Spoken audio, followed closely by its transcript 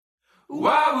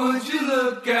Why would you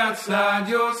look outside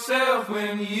yourself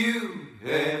when you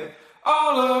have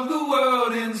all of the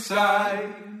world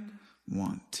inside?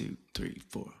 1, 2, 3,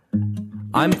 4.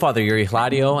 I'm Father Yuri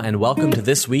Hladio, and welcome to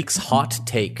this week's Hot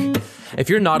Take. If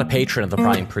you're not a patron of the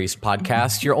Prying Priest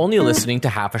podcast, you're only listening to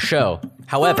half a show.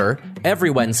 However, every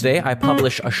Wednesday I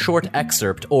publish a short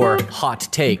excerpt, or hot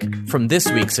take, from this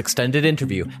week's extended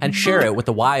interview and share it with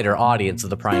the wider audience of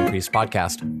the Prying Priest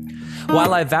podcast.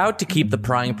 While I vowed to keep the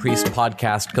Prying Priest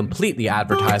podcast completely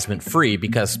advertisement-free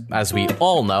because, as we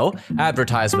all know,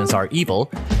 advertisements are evil,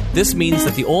 this means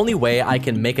that the only way I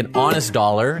can make an honest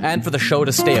dollar and for the show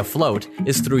to stay afloat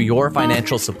is through your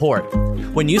financial support.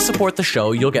 When you support the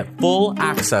show, you'll get full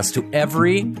access to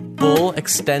every full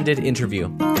extended interview.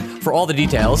 For all the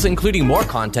details, including more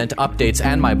content, updates,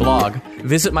 and my blog,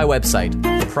 visit my website,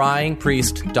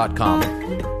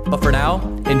 pryingpriest.com. But for now,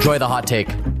 enjoy the hot take.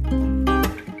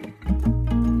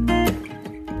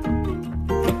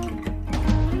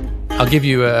 I'll give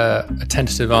you a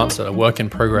tentative answer, a work in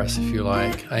progress, if you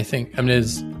like.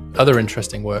 There's other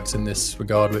interesting works in this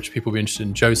regard which people will be interested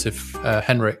in. Joseph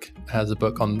Henrich has a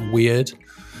book on weird,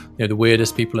 the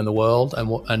weirdest people in the world,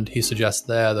 and he suggests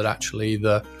there that actually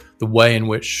the way in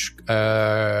which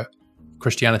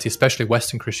Christianity, especially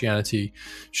Western Christianity,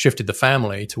 shifted the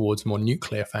family towards more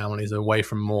nuclear families, away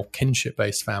from more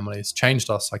kinship-based families,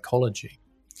 changed our psychology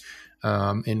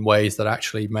in ways that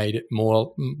actually made it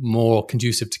more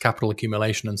conducive to capital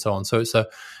accumulation and so on. So it's a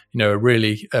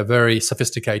very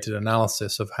sophisticated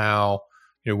analysis of how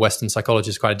Western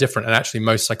psychology is quite different, and actually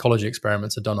most psychology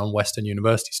experiments are done on Western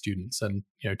university students, and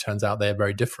it turns out they're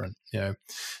very different to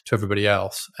everybody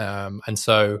else, and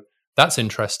so that's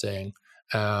interesting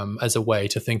as a way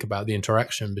to think about the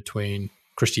interaction between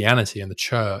Christianity and the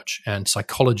church and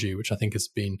psychology, which I think has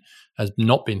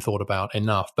not been thought about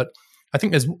enough. But I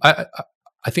think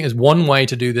there's one way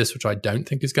to do this which I don't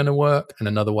think is going to work, and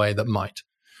another way that might.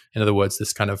 In other words,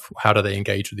 this kind of how do they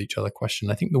engage with each other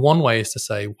question. I think the one way is to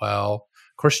say, well,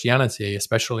 Christianity,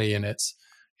 especially in its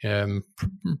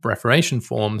Reformation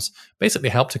forms, basically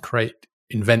helped to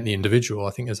invent the individual.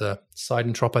 I think there's a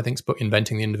Seidentrop, book,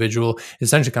 Inventing the Individual,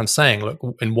 essentially kind of saying, look,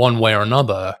 in one way or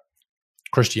another,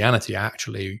 Christianity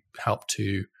actually helped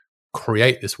to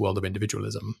create this world of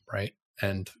individualism, right?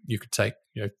 And you could take,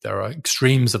 there are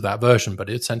extremes of that version, but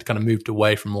it's kind of moved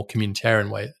away from more communitarian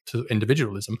way to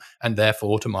individualism, and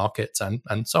therefore to markets and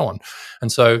so on. And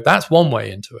so that's one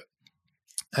way into it.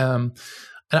 And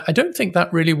I don't think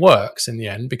that really works in the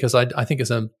end, because I think it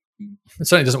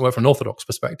certainly doesn't work from an orthodox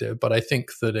perspective, but I think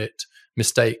that it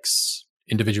mistakes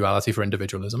individuality for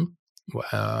individualism,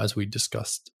 as we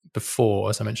discussed before,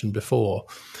 as I mentioned before.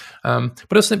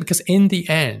 But also because in the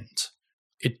end,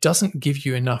 it doesn't give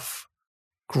you enough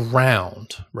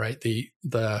ground, right?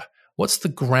 What's the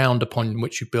ground upon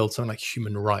which you build something like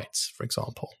human rights, for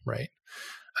example, right?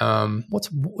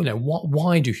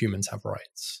 Why do humans have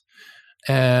rights?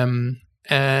 And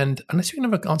unless you can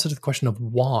have an answer to the question of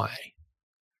why,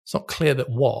 it's not clear that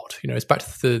what. It's back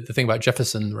to the thing about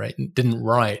Jefferson, right? Didn't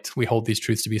write, we hold these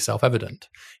truths to be self-evident.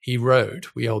 He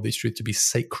wrote, we hold these truths to be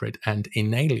sacred and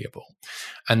inalienable.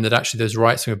 And that actually those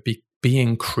rights are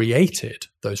being created,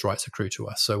 those rights accrue to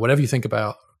us. So whatever you think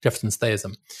about Jefferson's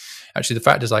theism, actually the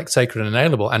fact is like sacred and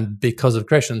inalienable, and because of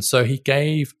creation. So he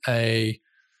gave a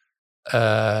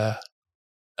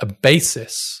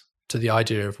basis to the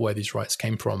idea of where these rights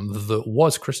came from that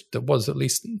was at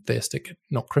least theistic,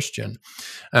 not Christian.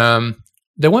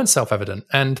 They weren't self-evident,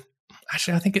 and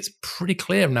actually I think it's pretty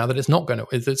clear now that it's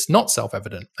not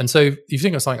self-evident. And so if you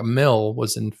think of something like Mill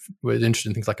was interested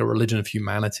in things like a religion of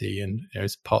humanity and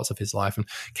parts of his life, and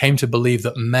came to believe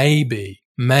that maybe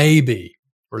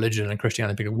religion and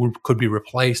Christianity could be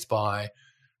replaced by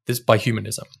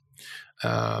humanism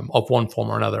of one form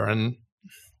or another. And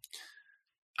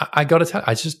I got to tell you,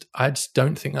 I just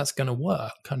don't think that's going to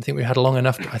work. I think we've had long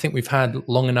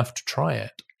enough to try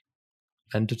it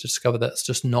and to discover that's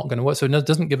just not going to work. So it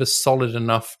doesn't give us solid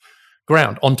enough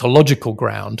ground, ontological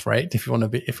ground, right? If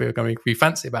we're going to be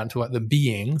fancy about it, like the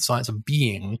being, science of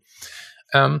being.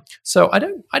 So I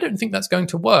don't think that's going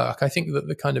to work. I think that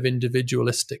the kind of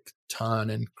individualistic turn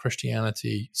in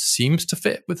Christianity seems to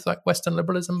fit with like Western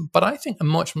liberalism, but I think a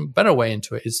much better way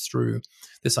into it is through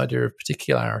this idea of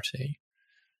particularity,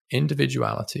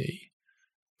 individuality,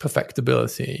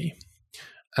 perfectibility,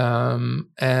 and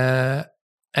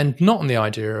not on the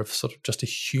idea of sort of just a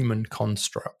human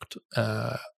construct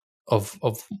of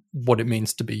what it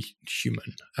means to be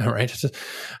human, right?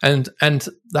 And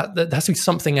that has to be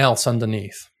something else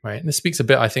underneath, right? And this speaks a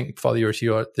bit, I think, Father Yuri,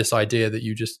 to this idea that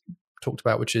you just talked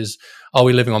about, which is, are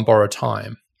we living on borrowed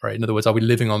time, right? In other words, are we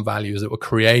living on values that were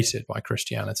created by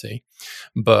Christianity,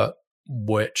 but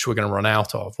which we're going to run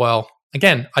out of? Well,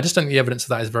 again, I just don't think the evidence of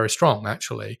that is very strong,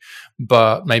 actually,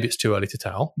 but maybe it's too early to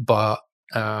tell. But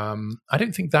I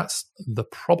don't think that's the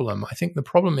problem. I think the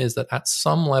problem is that at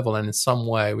some level and in some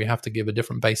way, we have to give a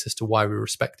different basis to why we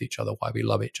respect each other, why we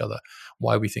love each other,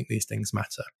 why we think these things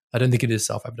matter. I don't think it is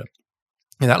self-evident.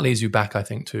 And that leads you back, I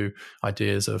think, to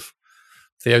ideas of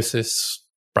theosis,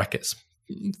 brackets,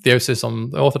 theosis on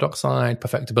the orthodox side,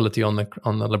 perfectibility on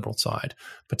the liberal side,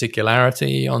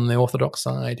 particularity on the orthodox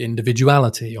side,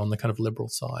 individuality on the kind of liberal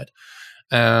side.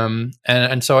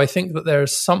 And so I think that there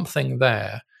is something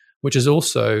there which is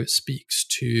also speaks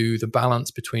to the balance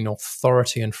between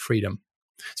authority and freedom.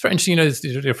 It's very interesting,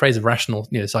 the phrase of rational,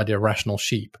 this idea of rational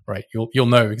sheep, right? You'll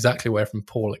know exactly where from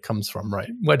Paul it comes from, right?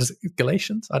 Where does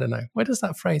Galatians? I don't know. Where does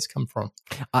that phrase come from?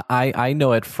 I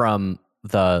know it from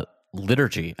the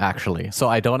liturgy, actually. So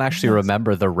I don't actually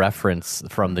remember the reference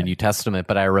from the New Testament,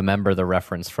 but I remember the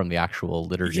reference from the actual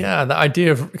liturgy. Yeah, the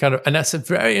idea of and that's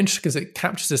very interesting because it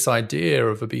captures this idea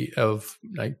of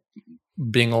like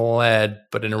being led,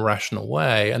 but in a rational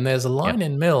way. And there's a line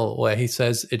in Mill where he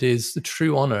says it is the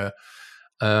true honor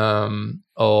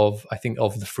of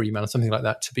the free man or something like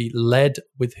that, to be led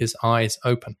with his eyes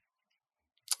open.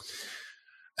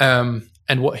 And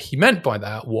what he meant by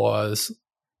that was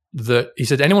that he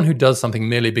said anyone who does something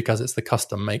merely because it's the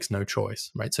custom makes no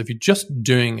choice, right? So if you're just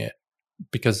doing it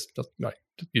because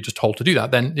you're just told to do that,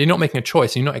 then you're not making a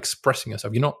choice. You're not expressing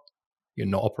yourself. You're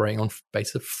not operating on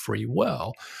basis of free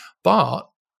will. But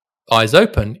eyes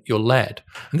open, you're led.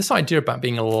 And this idea about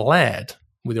being led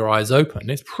with your eyes open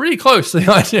is pretty close to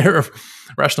the idea of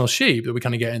rational sheep that we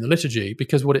kind of get in the liturgy,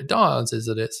 because what it does is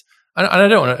that it's, and I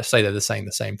don't want to say they're saying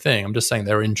the same thing. I'm just saying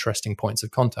they're interesting points of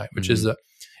contact, which is that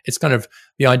it's kind of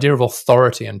the idea of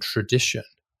authority and tradition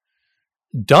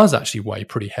does actually weigh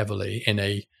pretty heavily in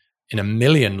a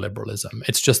Millian liberalism.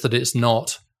 It's just that it's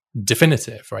not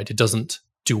definitive, right? It doesn't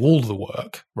do all the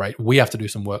work, right? We have to do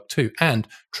some work too, and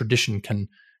traditions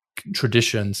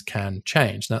can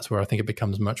change. And that's where I think it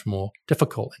becomes much more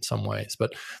difficult in some ways.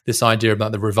 But this idea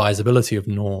about the revisability of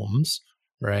norms,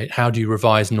 right? How do you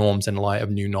revise norms in light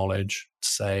of new knowledge,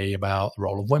 say about the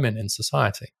role of women in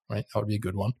society, right? That would be a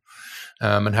good one.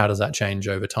 And how does that change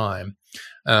over time?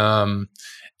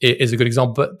 It is a good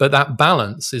example, but that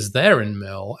balance is there in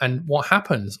Mill. And what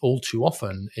happens all too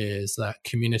often is that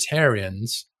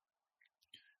communitarians,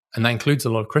 and that includes a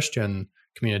lot of Christian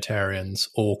communitarians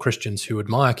or Christians who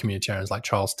admire communitarians like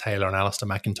Charles Taylor and Alistair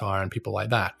McIntyre and people like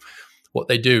that, what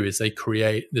they do is they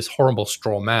create this horrible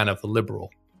straw man of the liberal,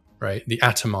 right? The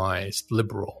atomized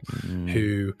liberal,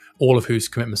 who all of whose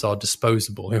commitments are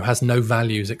disposable, who has no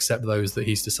values except those that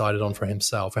he's decided on for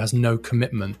himself, who has no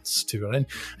commitments to it.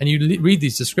 And you read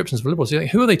these descriptions of liberals, you're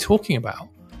like, who are they talking about?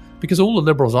 Because all the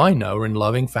liberals I know are in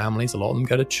loving families. A lot of them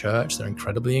go to church. They're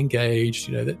incredibly engaged.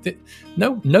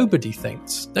 Nobody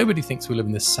thinks we live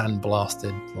in this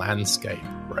sandblasted landscape,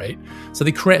 right? So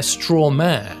they create a straw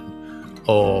man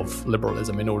of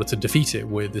liberalism in order to defeat it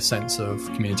with the sense of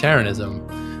communitarianism.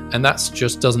 And that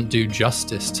just doesn't do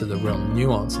justice to the real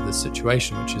nuance of this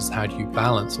situation, which is how do you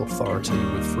balance authority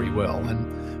with free will?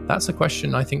 And that's a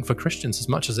question, I think, for Christians as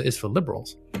much as it is for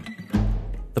liberals.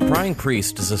 The Prying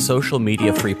Priest is a social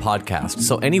media-free podcast,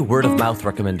 so any word-of-mouth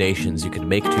recommendations you could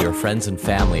make to your friends and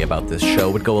family about this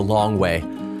show would go a long way.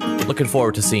 Looking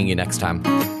forward to seeing you next time.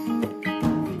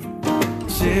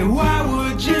 Say,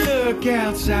 why would you look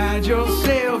outside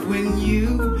yourself when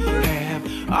you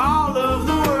have all of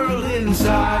the world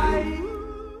inside?